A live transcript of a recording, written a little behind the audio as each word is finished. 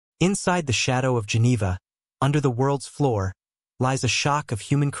Inside the shadow of Geneva, under the world's floor, lies a shock of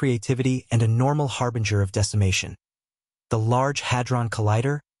human creativity and a normal harbinger of decimation. The Large Hadron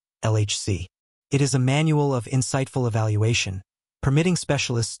Collider, LHC. It is a manual of insightful evaluation, permitting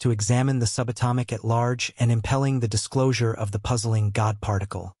specialists to examine the subatomic at large and impelling the disclosure of the puzzling God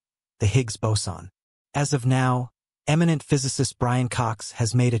particle, the Higgs boson. As of now, eminent physicist Brian Cox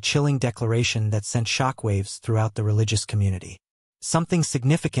has made a chilling declaration that sent shockwaves throughout the religious community. Something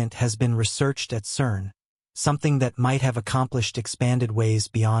significant has been researched at CERN, something that might have accomplished expanded ways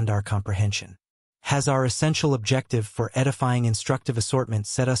beyond our comprehension. Has our essential objective for edifying instructive assortment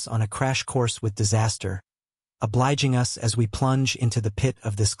set us on a crash course with disaster, obliging us as we plunge into the pit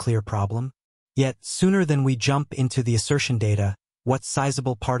of this clear problem? Yet, sooner than we jump into the assertion data, what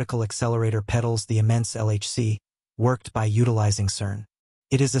sizable particle accelerator pedals the immense LHC, worked by utilizing CERN?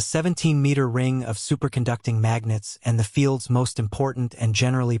 It is a 17-meter ring of superconducting magnets and the field's most important and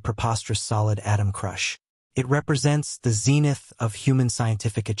generally preposterous solid atom crush. It represents the zenith of human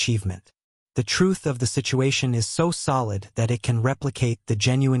scientific achievement. The truth of the situation is so solid that it can replicate the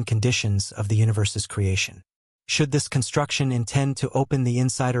genuine conditions of the universe's creation. Should this construction intend to open the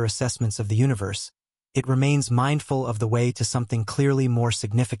insider assessments of the universe, it remains mindful of the way to something clearly more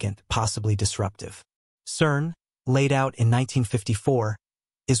significant, possibly disruptive. CERN, laid out in 1954,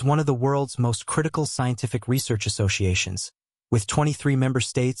 is one of the world's most critical scientific research associations, with 23 member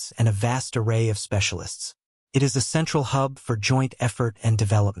states and a vast array of specialists. It is a central hub for joint effort and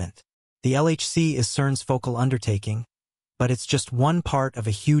development. The LHC is CERN's focal undertaking, but it's just one part of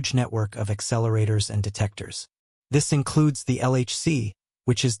a huge network of accelerators and detectors. This includes the LHC,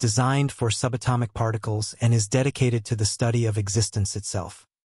 which is designed for subatomic particles and is dedicated to the study of existence itself.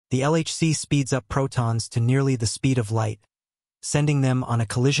 The LHC speeds up protons to nearly the speed of light, sending them on a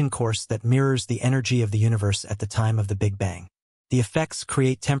collision course that mirrors the energy of the universe at the time of the Big Bang. The effects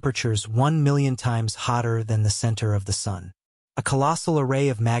create temperatures 1 million times hotter than the center of the sun. A colossal array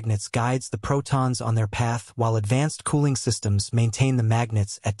of magnets guides the protons on their path while advanced cooling systems maintain the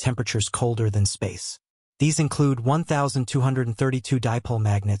magnets at temperatures colder than space. These include 1,232 dipole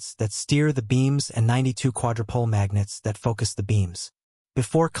magnets that steer the beams and 92 quadrupole magnets that focus the beams.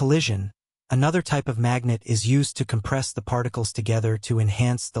 Before collision, another type of magnet is used to compress the particles together to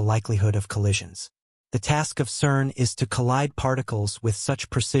enhance the likelihood of collisions. The task of CERN is to collide particles with such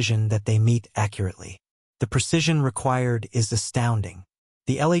precision that they meet accurately. The precision required is astounding.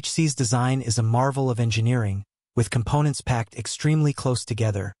 The LHC's design is a marvel of engineering, with components packed extremely close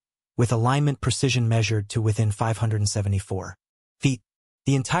together, with alignment precision measured to within 574 feet.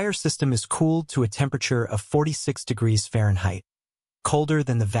 The entire system is cooled to a temperature of 46 degrees Fahrenheit, colder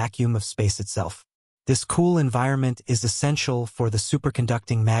than the vacuum of space itself. This cool environment is essential for the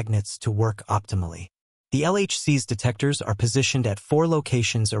superconducting magnets to work optimally. The LHC's detectors are positioned at 4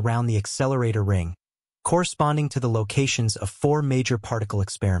 locations around the accelerator ring, corresponding to the locations of 4 major particle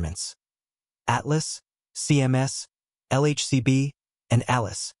experiments: ATLAS, CMS, LHCb, and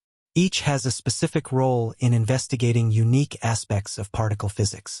ALICE. Each has a specific role in investigating unique aspects of particle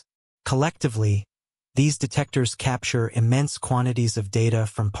physics. Collectively, these detectors capture immense quantities of data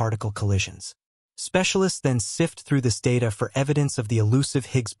from particle collisions. Specialists then sift through this data for evidence of the elusive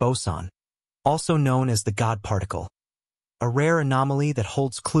Higgs boson, also known as the God particle, a rare anomaly that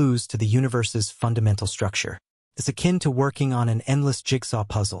holds clues to the universe's fundamental structure. It's akin to working on an endless jigsaw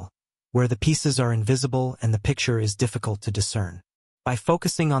puzzle, where the pieces are invisible and the picture is difficult to discern. By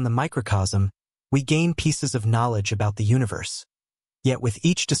focusing on the microcosm, we gain pieces of knowledge about the universe. Yet with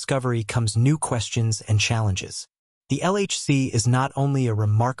each discovery comes new questions and challenges. The LHC is not only a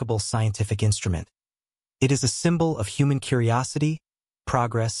remarkable scientific instrument, it is a symbol of human curiosity,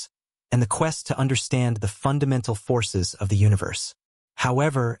 progress, and the quest to understand the fundamental forces of the universe.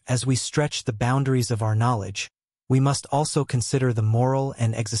 However, as we stretch the boundaries of our knowledge, we must also consider the moral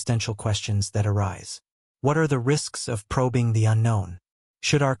and existential questions that arise. What are the risks of probing the unknown?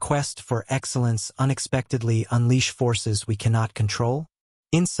 Should our quest for excellence unexpectedly unleash forces we cannot control?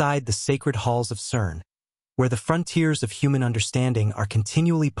 Inside the sacred halls of CERN, where the frontiers of human understanding are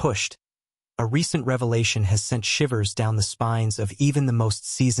continually pushed, a recent revelation has sent shivers down the spines of even the most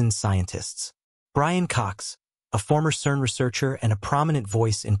seasoned scientists. Brian Cox, a former CERN researcher and a prominent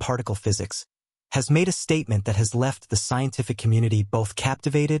voice in particle physics, has made a statement that has left the scientific community both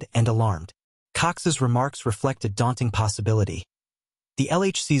captivated and alarmed. Cox's remarks reflect a daunting possibility. The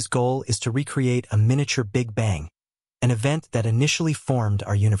LHC's goal is to recreate a miniature Big Bang, an event that initially formed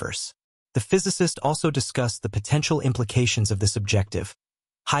our universe. The physicist also discussed the potential implications of this objective,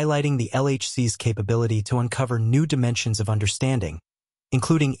 highlighting the LHC's capability to uncover new dimensions of understanding,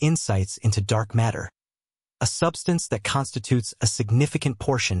 including insights into dark matter. a substance that constitutes a significant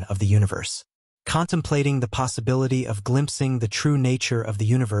portion of the universe. Contemplating the possibility of glimpsing the true nature of the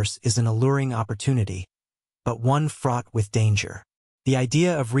universe is an alluring opportunity, but one fraught with danger. The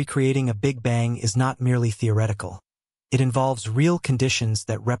idea of recreating a Big Bang is not merely theoretical. It involves real conditions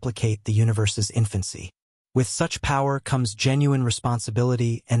that replicate the universe's infancy. With such power comes genuine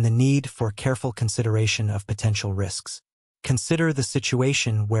responsibility and the need for careful consideration of potential risks. Consider the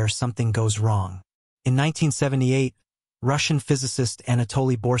situation where something goes wrong. In 1978, Russian physicist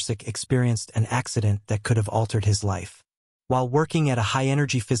Anatoly Borsuk experienced an accident that could have altered his life. While working at a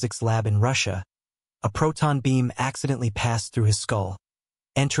high-energy physics lab in Russia, a proton beam accidentally passed through his skull,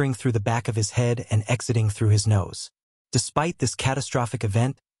 entering through the back of his head and exiting through his nose. Despite this catastrophic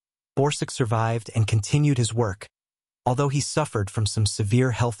event, Borsuk survived and continued his work, although he suffered from some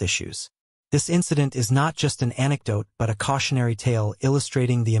severe health issues. This incident is not just an anecdote but a cautionary tale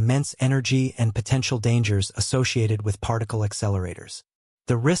illustrating the immense energy and potential dangers associated with particle accelerators.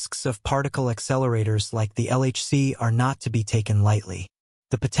 The risks of particle accelerators like the LHC are not to be taken lightly.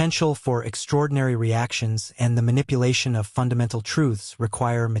 The potential for extraordinary reactions and the manipulation of fundamental truths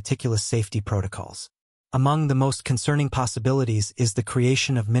require meticulous safety protocols. Among the most concerning possibilities is the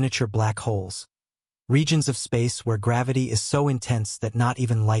creation of miniature black holes, regions of space where gravity is so intense that not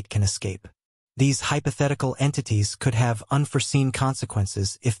even light can escape. These hypothetical entities could have unforeseen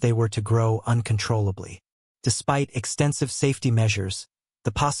consequences if they were to grow uncontrollably. Despite extensive safety measures,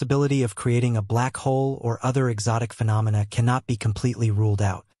 the possibility of creating a black hole or other exotic phenomena cannot be completely ruled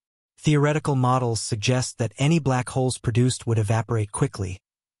out. Theoretical models suggest that any black holes produced would evaporate quickly,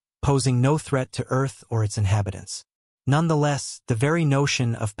 posing no threat to Earth or its inhabitants. Nonetheless, the very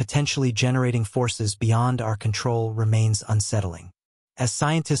notion of potentially generating forces beyond our control remains unsettling. As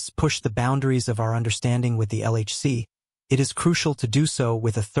scientists push the boundaries of our understanding with the LHC, it is crucial to do so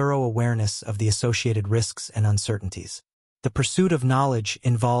with a thorough awareness of the associated risks and uncertainties. The pursuit of knowledge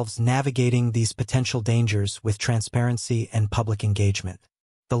involves navigating these potential dangers with transparency and public engagement.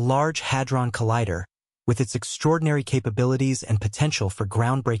 The Large Hadron Collider, with its extraordinary capabilities and potential for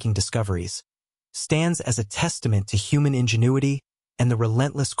groundbreaking discoveries, stands as a testament to human ingenuity and the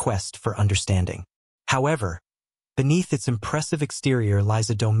relentless quest for understanding. However, beneath its impressive exterior lies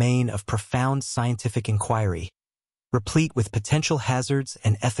a domain of profound scientific inquiry, replete with potential hazards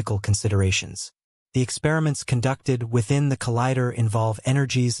and ethical considerations. The experiments conducted within the collider involve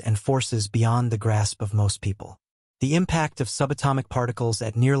energies and forces beyond the grasp of most people. The impact of subatomic particles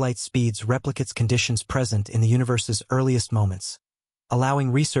at near-light speeds replicates conditions present in the universe's earliest moments,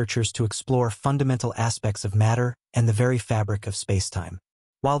 allowing researchers to explore fundamental aspects of matter and the very fabric of spacetime.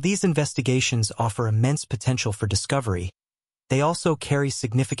 While these investigations offer immense potential for discovery, they also carry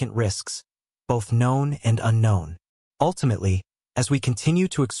significant risks, both known and unknown. Ultimately, as we continue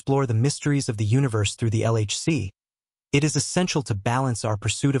to explore the mysteries of the universe through the LHC, it is essential to balance our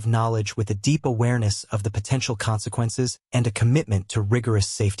pursuit of knowledge with a deep awareness of the potential consequences and a commitment to rigorous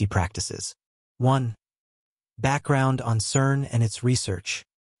safety practices. 1. Background on CERN and its research.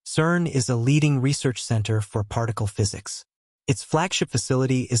 CERN is a leading research center for particle physics. Its flagship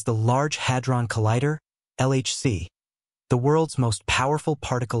facility is the Large Hadron Collider, LHC, the world's most powerful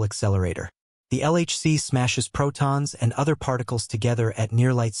particle accelerator. The LHC smashes protons and other particles together at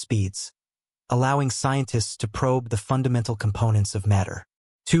near-light speeds, allowing scientists to probe the fundamental components of matter.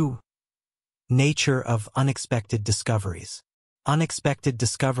 2. Nature of unexpected discoveries. Unexpected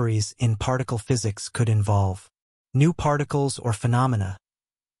discoveries in particle physics could involve new particles or phenomena,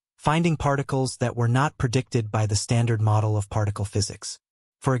 finding particles that were not predicted by the standard model of particle physics.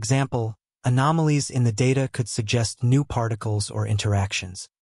 For example, anomalies in the data could suggest new particles or interactions.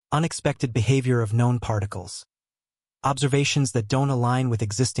 Unexpected behavior of known particles. Observations that don't align with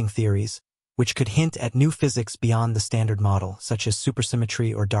existing theories, which could hint at new physics beyond the standard model, such as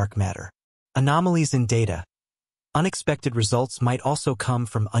supersymmetry or dark matter. Anomalies in data. Unexpected results might also come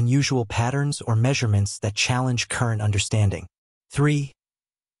from unusual patterns or measurements that challenge current understanding. 3.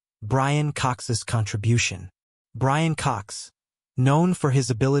 Brian Cox's contribution. Brian Cox, known for his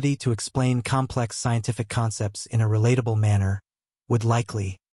ability to explain complex scientific concepts in a relatable manner, would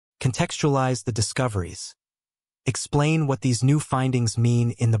likely contextualize the discoveries, explain what these new findings mean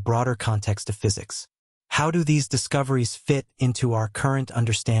in the broader context of physics. How do these discoveries fit into our current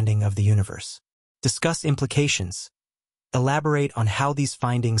understanding of the universe? Discuss implications. Elaborate on how these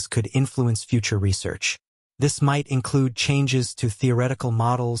findings could influence future research. This might include changes to theoretical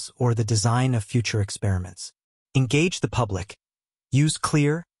models or the design of future experiments. Engage the public. Use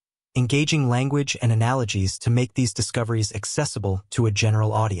clear, engaging language and analogies to make these discoveries accessible to a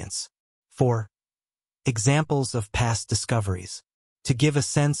general audience. 4. Examples of past discoveries. To give a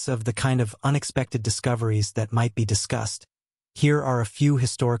sense of the kind of unexpected discoveries that might be discussed, here are a few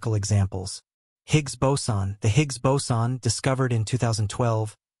historical examples. Higgs boson. The Higgs boson, discovered in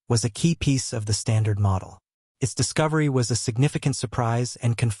 2012, was a key piece of the Standard Model. Its discovery was a significant surprise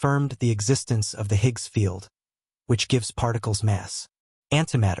and confirmed the existence of the Higgs field, which gives particles mass.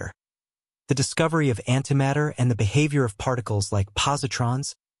 Antimatter. The discovery of antimatter and the behavior of particles like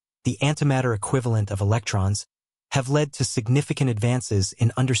positrons, the antimatter equivalent of electrons, have led to significant advances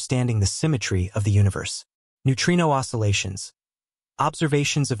in understanding the symmetry of the universe. Neutrino oscillations.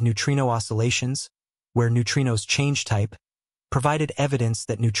 Observations of neutrino oscillations, where neutrinos change type, provided evidence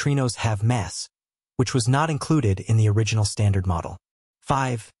that neutrinos have mass, which was not included in the original Standard Model.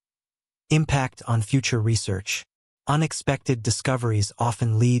 5. Impact on future research. Unexpected discoveries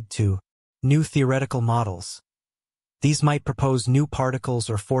often lead to new theoretical models. These might propose new particles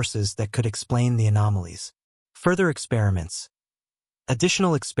or forces that could explain the anomalies. Further experiments.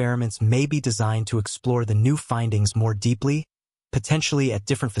 Additional experiments may be designed to explore the new findings more deeply, potentially at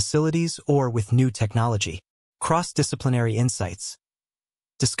different facilities or with new technology. Cross-disciplinary insights.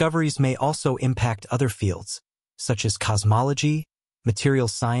 Discoveries may also impact other fields, such as cosmology, material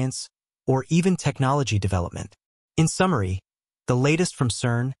science, or even technology development. In summary, the latest from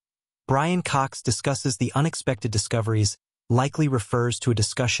CERN, Brian Cox discusses the unexpected discoveries likely refers to a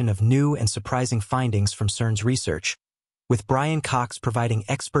discussion of new and surprising findings from CERN's research, with Brian Cox providing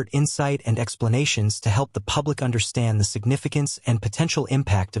expert insight and explanations to help the public understand the significance and potential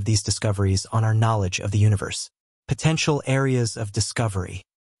impact of these discoveries on our knowledge of the universe. Potential areas of discovery.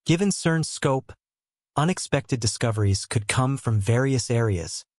 Given CERN's scope, unexpected discoveries could come from various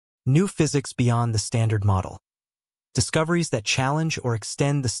areas. New physics beyond the Standard Model. Discoveries that challenge or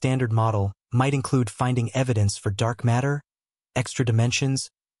extend the Standard Model might include finding evidence for dark matter, extra dimensions,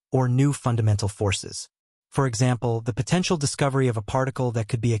 or new fundamental forces. For example, the potential discovery of a particle that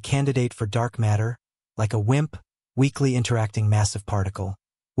could be a candidate for dark matter, like a WIMP, weakly interacting massive particle,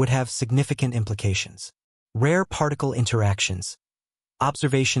 would have significant implications. Rare particle interactions.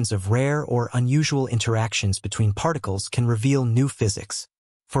 Observations of rare or unusual interactions between particles can reveal new physics.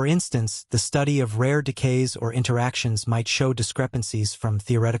 For instance, the study of rare decays or interactions might show discrepancies from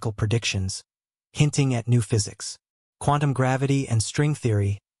theoretical predictions, hinting at new physics. Quantum gravity and string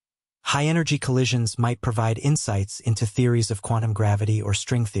theory. High-energy collisions might provide insights into theories of quantum gravity or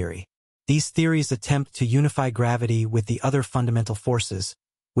string theory. These theories attempt to unify gravity with the other fundamental forces,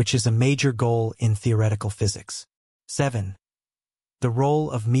 which is a major goal in theoretical physics. 7. The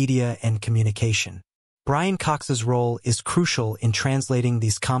role of media and communication. Brian Cox's role is crucial in translating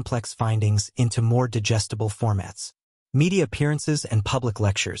these complex findings into more digestible formats. Media appearances and public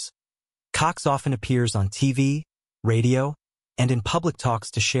lectures. Cox often appears on TV, radio, and in public talks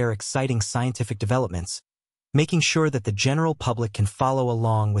to share exciting scientific developments, making sure that the general public can follow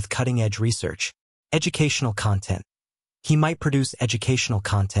along with cutting-edge research. Educational content. He might produce educational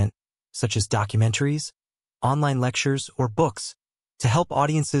content, such as documentaries, online lectures, or books, to help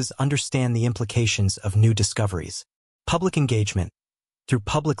audiences understand the implications of new discoveries. Public engagement. Through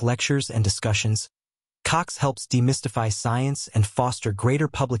public lectures and discussions, Cox helps demystify science and foster greater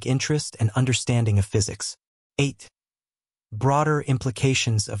public interest and understanding of physics. 8. Broader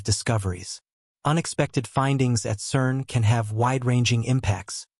implications of discoveries. Unexpected findings at CERN can have wide-ranging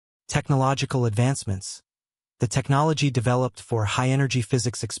impacts. Technological advancements. The technology developed for high-energy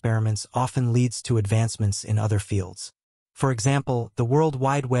physics experiments often leads to advancements in other fields. For example, the World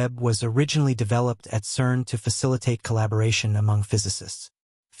Wide Web was originally developed at CERN to facilitate collaboration among physicists.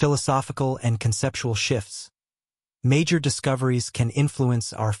 Philosophical and conceptual shifts. Major discoveries can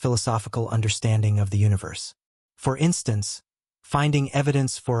influence our philosophical understanding of the universe. For instance, finding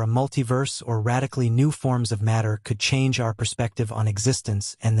evidence for a multiverse or radically new forms of matter could change our perspective on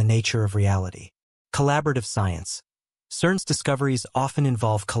existence and the nature of reality. Collaborative science. CERN's discoveries often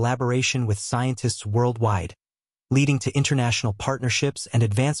involve collaboration with scientists worldwide, leading to international partnerships and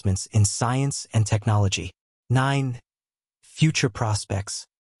advancements in science and technology. 9. Future prospects.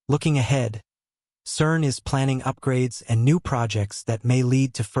 Looking ahead, CERN is planning upgrades and new projects that may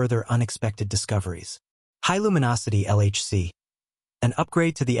lead to further unexpected discoveries. High luminosity LHC. An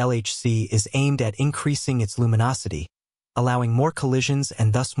upgrade to the LHC is aimed at increasing its luminosity, allowing more collisions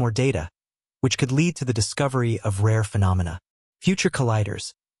and thus more data, which could lead to the discovery of rare phenomena. Future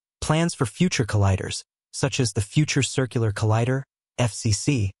colliders. Plans for future colliders, such as the Future Circular Collider,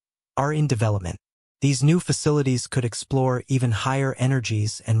 FCC, are in development. These new facilities could explore even higher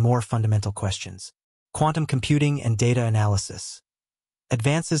energies and more fundamental questions. Quantum computing and data analysis.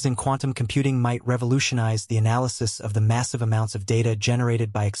 Advances in quantum computing might revolutionize the analysis of the massive amounts of data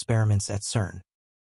generated by experiments at CERN.